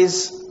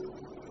analyze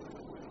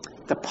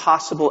the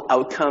possible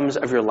outcomes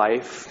of your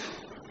life?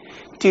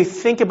 Do you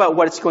think about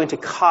what it's going to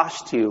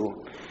cost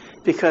you?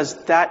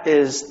 Because that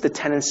is the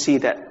tendency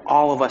that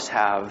all of us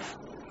have.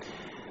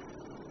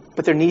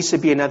 But there needs to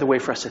be another way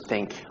for us to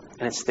think,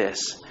 and it's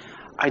this.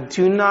 I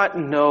do not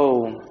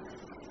know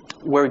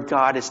where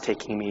God is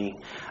taking me.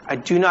 I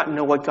do not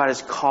know what God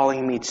is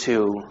calling me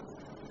to.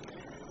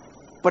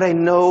 But I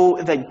know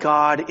that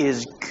God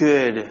is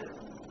good.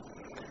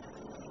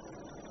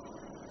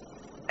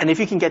 And if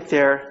you can get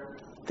there,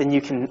 then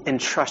you can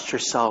entrust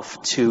yourself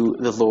to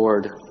the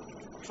Lord.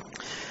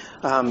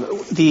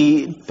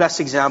 The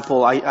best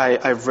example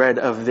I've read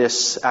of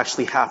this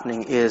actually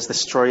happening is the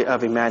story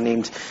of a man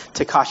named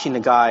Takashi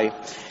Nagai.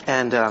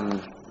 And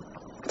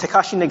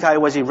Takashi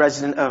Nagai was a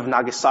resident of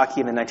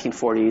Nagasaki in the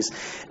 1940s.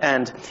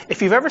 And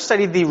if you've ever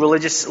studied the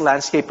religious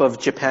landscape of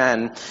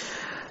Japan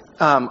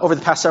over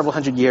the past several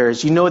hundred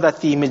years, you know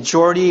that the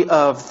majority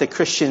of the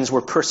Christians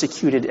were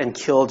persecuted and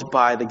killed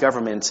by the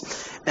government.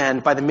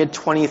 And by the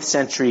mid-20th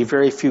century,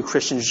 very few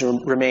Christians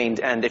remained.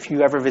 And if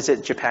you ever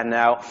visit Japan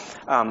now,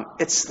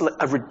 it's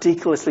a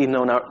ridiculously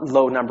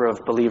low number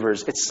of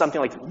believers. It's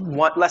something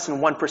like less than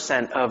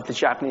 1% of the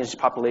Japanese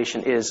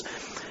population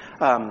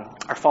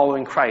are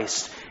following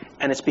Christ.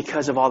 And it's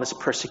because of all this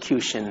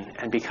persecution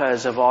and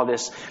because of all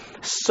this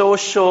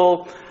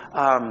social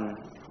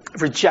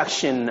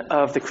rejection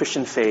of the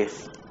Christian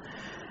faith.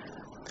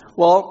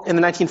 Well, in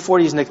the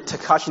 1940s,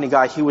 Takashi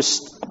Nagai, he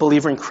was a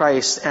believer in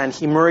Christ, and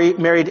he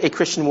married a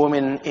Christian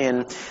woman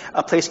in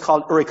a place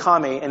called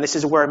Urikame, and this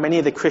is where many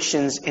of the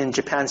Christians in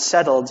Japan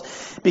settled,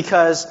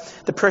 because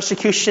the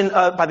persecution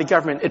by the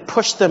government, it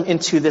pushed them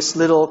into this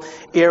little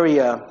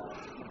area.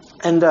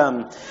 And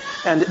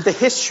the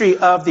history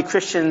of the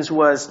Christians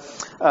was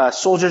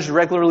soldiers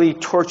regularly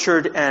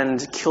tortured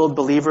and killed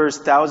believers.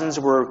 Thousands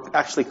were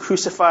actually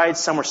crucified.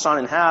 Some were sawn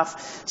in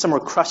half. Some were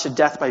crushed to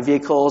death by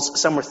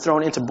vehicles. Some were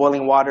thrown into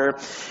boiling water.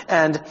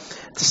 And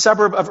the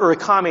suburb of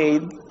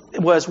Urikame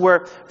was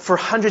where, for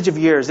hundreds of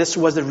years, this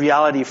was the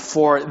reality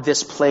for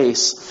this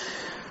place.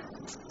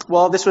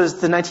 Well, this was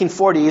the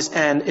 1940s,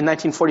 and in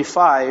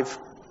 1945,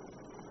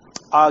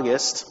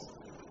 August,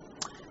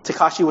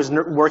 Takashi was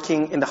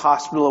working in the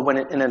hospital when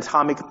an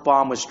atomic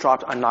bomb was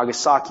dropped on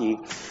Nagasaki.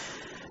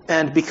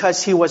 And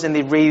because he was in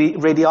the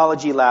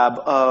radiology lab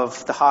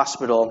of the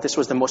hospital, this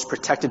was the most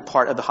protected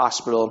part of the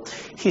hospital,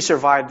 he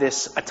survived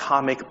this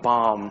atomic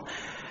bomb.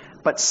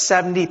 But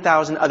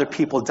 70,000 other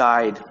people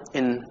died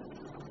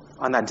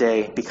on that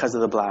day because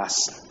of the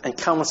blast. And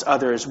countless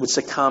others would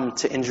succumb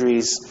to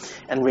injuries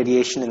and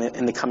radiation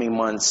in the coming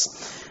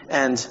months.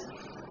 And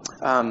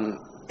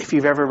if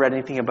you've ever read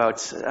anything about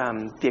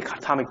the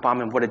atomic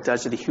bomb and what it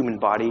does to the human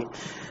body,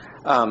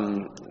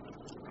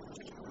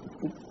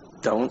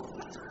 don't.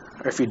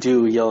 or if you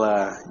do,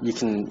 you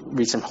can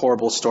read some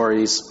horrible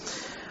stories.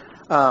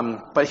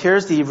 But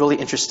here's the really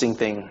interesting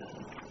thing.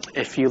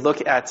 If you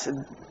look at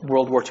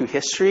World War II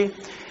history,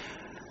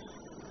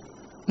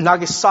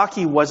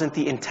 Nagasaki wasn't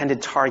the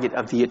intended target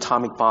of the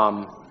atomic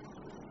bomb.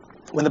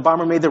 When the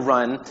bomber made the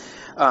run,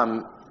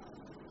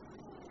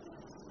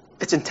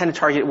 its intended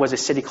target was a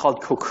city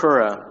called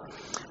Kokura.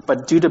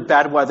 But due to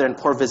bad weather and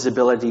poor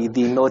visibility,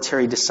 the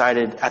military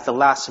decided at the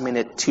last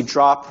minute to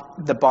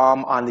drop the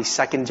bomb on the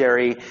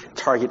secondary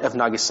target of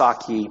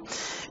Nagasaki.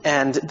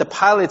 And the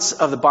pilots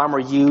of the bomber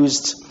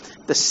used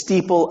the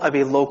steeple of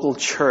a local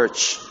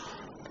church.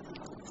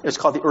 It was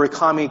called the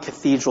Urikami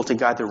Cathedral to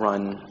guide the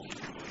run.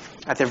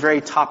 At the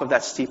very top of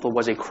that steeple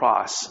was a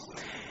cross.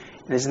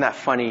 And isn't that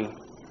funny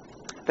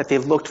that they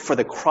looked for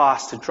the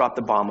cross to drop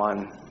the bomb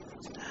on?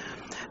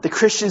 The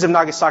Christians of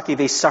Nagasaki,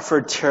 they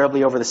suffered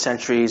terribly over the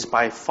centuries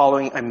by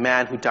following a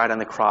man who died on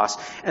the cross.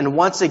 And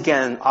once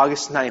again,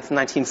 August 9th,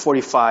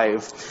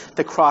 1945,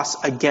 the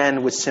cross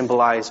again would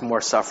symbolize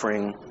more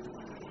suffering.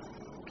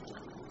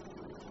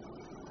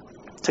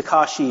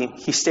 Takashi,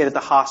 he stayed at the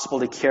hospital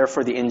to care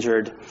for the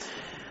injured.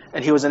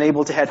 And he was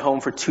unable to head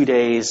home for 2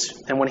 days.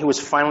 And when he was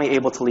finally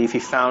able to leave, he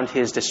found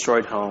his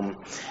destroyed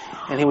home.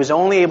 And he was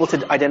only able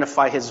to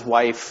identify his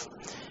wife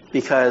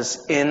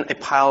because in a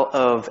pile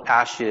of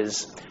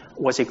ashes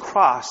was a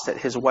cross that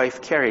his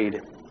wife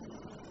carried.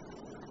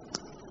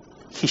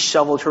 He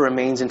shoveled her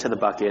remains into the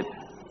bucket,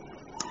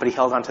 but he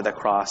held onto that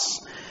cross.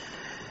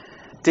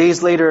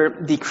 Days later,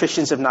 the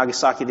Christians of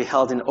Nagasaki, they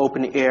held an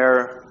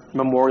open-air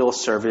memorial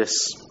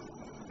service.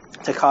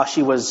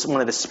 Takashi was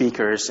one of the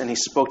speakers, and he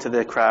spoke to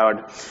the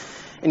crowd.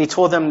 And he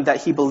told them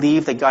that he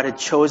believed that God had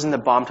chosen the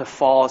bomb to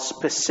fall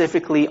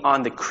specifically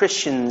on the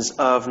Christians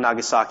of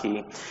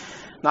Nagasaki.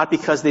 Not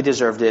because they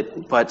deserved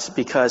it, but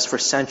because for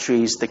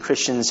centuries the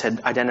Christians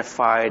had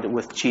identified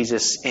with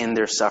Jesus in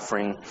their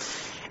suffering.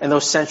 And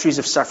those centuries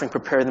of suffering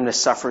prepared them to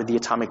suffer the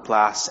atomic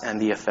blast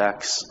and the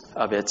effects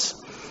of it.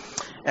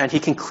 And he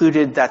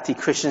concluded that the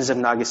Christians of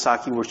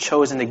Nagasaki were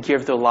chosen to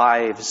give their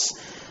lives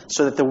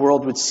so that the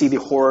world would see the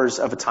horrors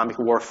of atomic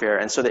warfare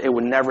and so that it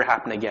would never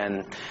happen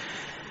again.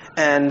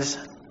 And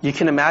you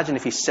can imagine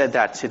if he said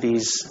that to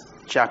these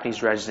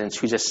Japanese residents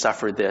who just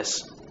suffered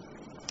this,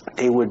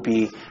 they would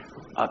be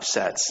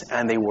upset,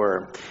 and they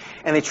were.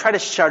 And they tried to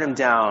shut him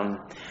down,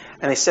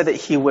 and they said that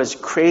he was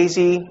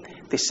crazy.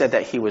 They said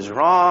that he was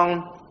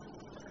wrong.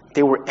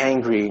 They were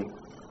angry.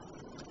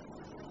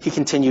 He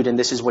continued, and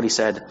this is what he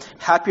said.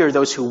 Happy are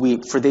those who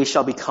weep, for they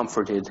shall be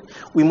comforted.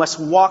 We must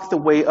walk the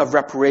way of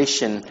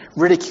reparation,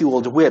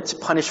 ridiculed,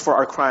 whipped, punished for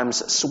our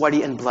crimes,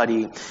 sweaty and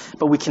bloody.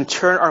 But we can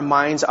turn our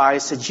mind's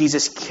eyes to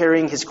Jesus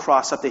carrying his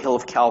cross up the hill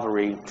of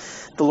Calvary.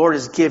 The Lord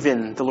is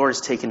given, the Lord is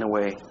taken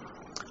away.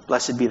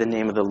 Blessed be the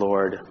name of the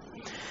Lord.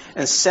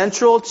 And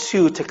central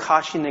to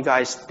Takashi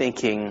Nagai's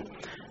thinking,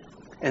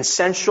 and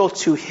central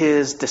to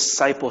his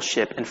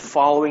discipleship and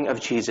following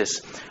of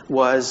Jesus,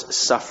 was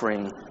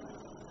suffering.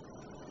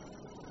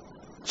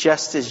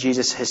 Just as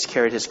Jesus has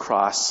carried his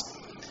cross,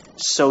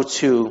 so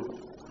too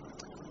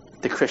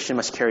the Christian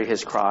must carry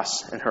his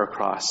cross and her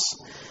cross.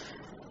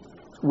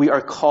 We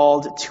are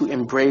called to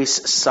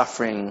embrace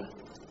suffering,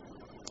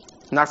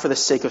 not for the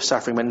sake of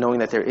suffering, but knowing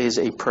that there is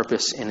a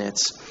purpose in it.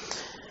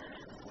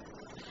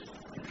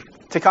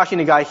 Takashi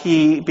Nagai,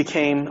 he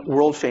became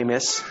world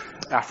famous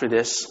after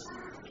this.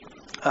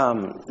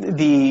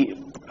 The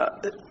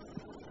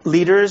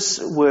leaders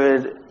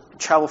would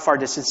travel far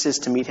distances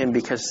to meet him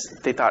because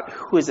they thought,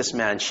 who is this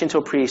man?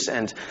 Shinto priest,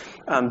 and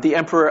the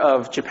emperor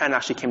of Japan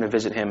actually came to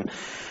visit him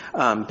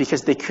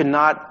because they could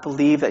not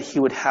believe that he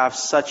would have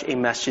such a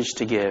message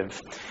to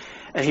give.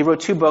 And he wrote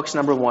 2 books.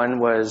 Number 1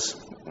 was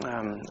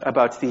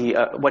about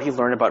what he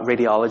learned about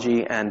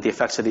radiology and the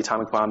effects of the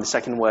atomic bomb. The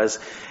second was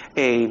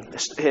a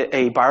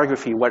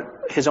biography,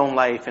 his own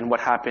life and what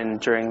happened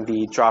during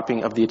the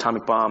dropping of the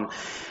atomic bomb.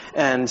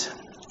 And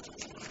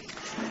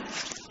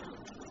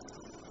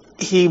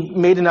he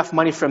made enough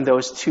money from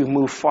those to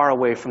move far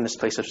away from this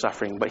place of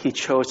suffering, but he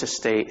chose to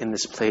stay in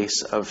this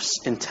place of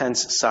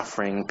intense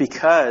suffering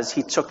because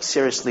he took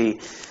seriously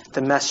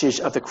the message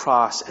of the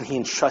cross and he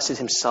entrusted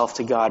himself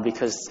to God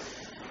because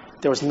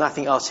there was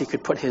nothing else he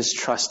could put his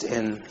trust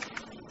in.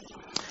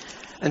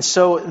 And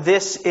so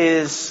this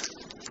is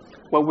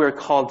what we're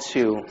called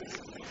to.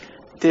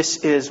 This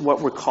is what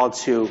we're called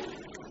to.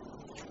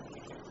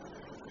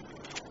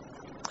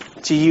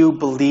 Do you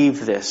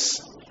believe this?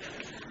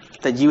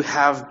 That you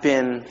have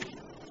been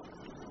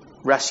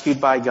rescued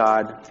by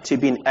God to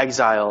be in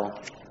exile,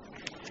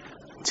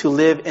 to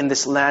live in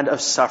this land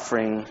of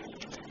suffering,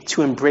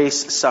 to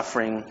embrace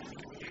suffering.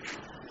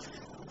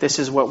 This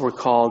is what we're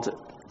called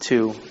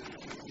to.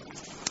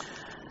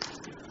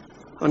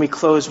 Let me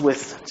close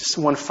with just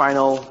one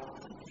final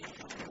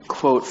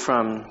quote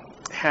from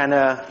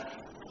Hannah.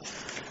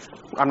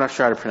 I'm not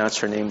sure how to pronounce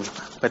her name,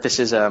 but this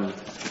is, I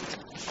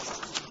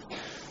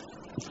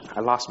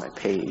lost my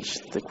page,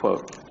 the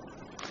quote.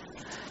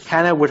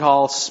 Hannah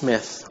Woodhall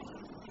Smith.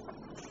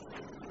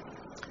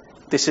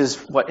 This is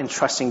what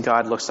entrusting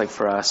God looks like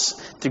for us.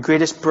 The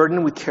greatest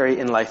burden we carry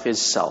in life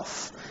is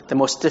self. The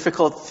most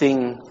difficult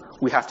thing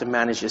we have to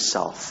manage is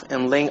self.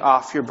 And laying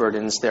off your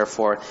burdens,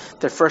 therefore,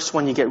 the first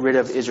one you get rid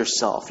of is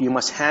yourself. You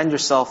must hand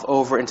yourself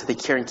over into the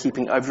care and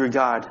keeping of your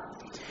God.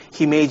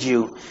 He made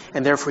you,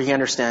 and therefore He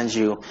understands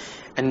you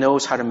and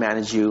knows how to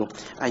manage you,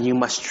 and you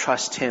must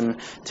trust Him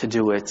to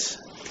do it.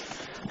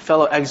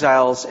 Fellow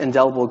Exiles,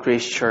 Indelible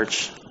Grace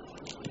Church,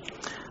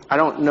 I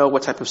don't know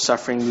what type of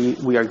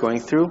suffering we are going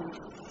through,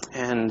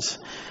 and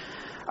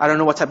I don't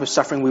know what type of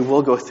suffering we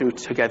will go through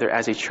together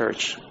as a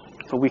church,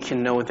 but we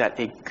can know that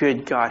a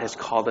good God has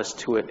called us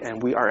to it,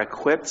 and we are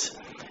equipped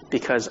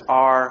because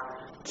our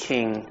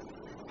King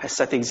has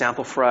set the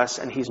example for us,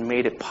 and He's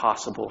made it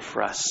possible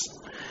for us.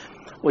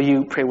 Will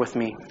you pray with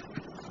me?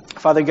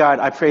 Father God,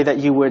 I pray that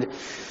you would,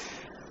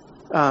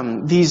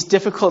 these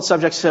difficult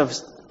subjects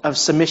of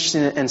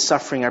submission and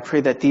suffering, I pray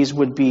that these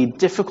would be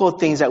difficult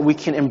things that we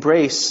can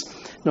embrace,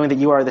 knowing that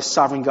you are the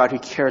sovereign God who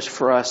cares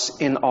for us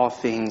in all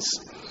things.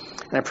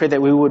 And I pray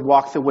that we would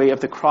walk the way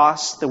of the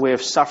cross, the way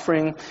of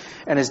suffering,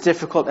 and as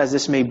difficult as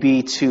this may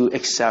be to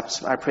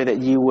accept, I pray that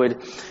you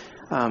would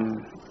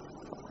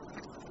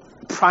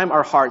prime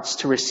our hearts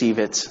to receive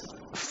it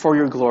for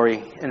your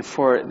glory and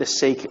for the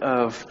sake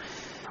of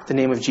the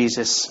name of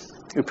Jesus.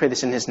 We pray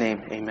this in His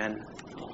name. Amen.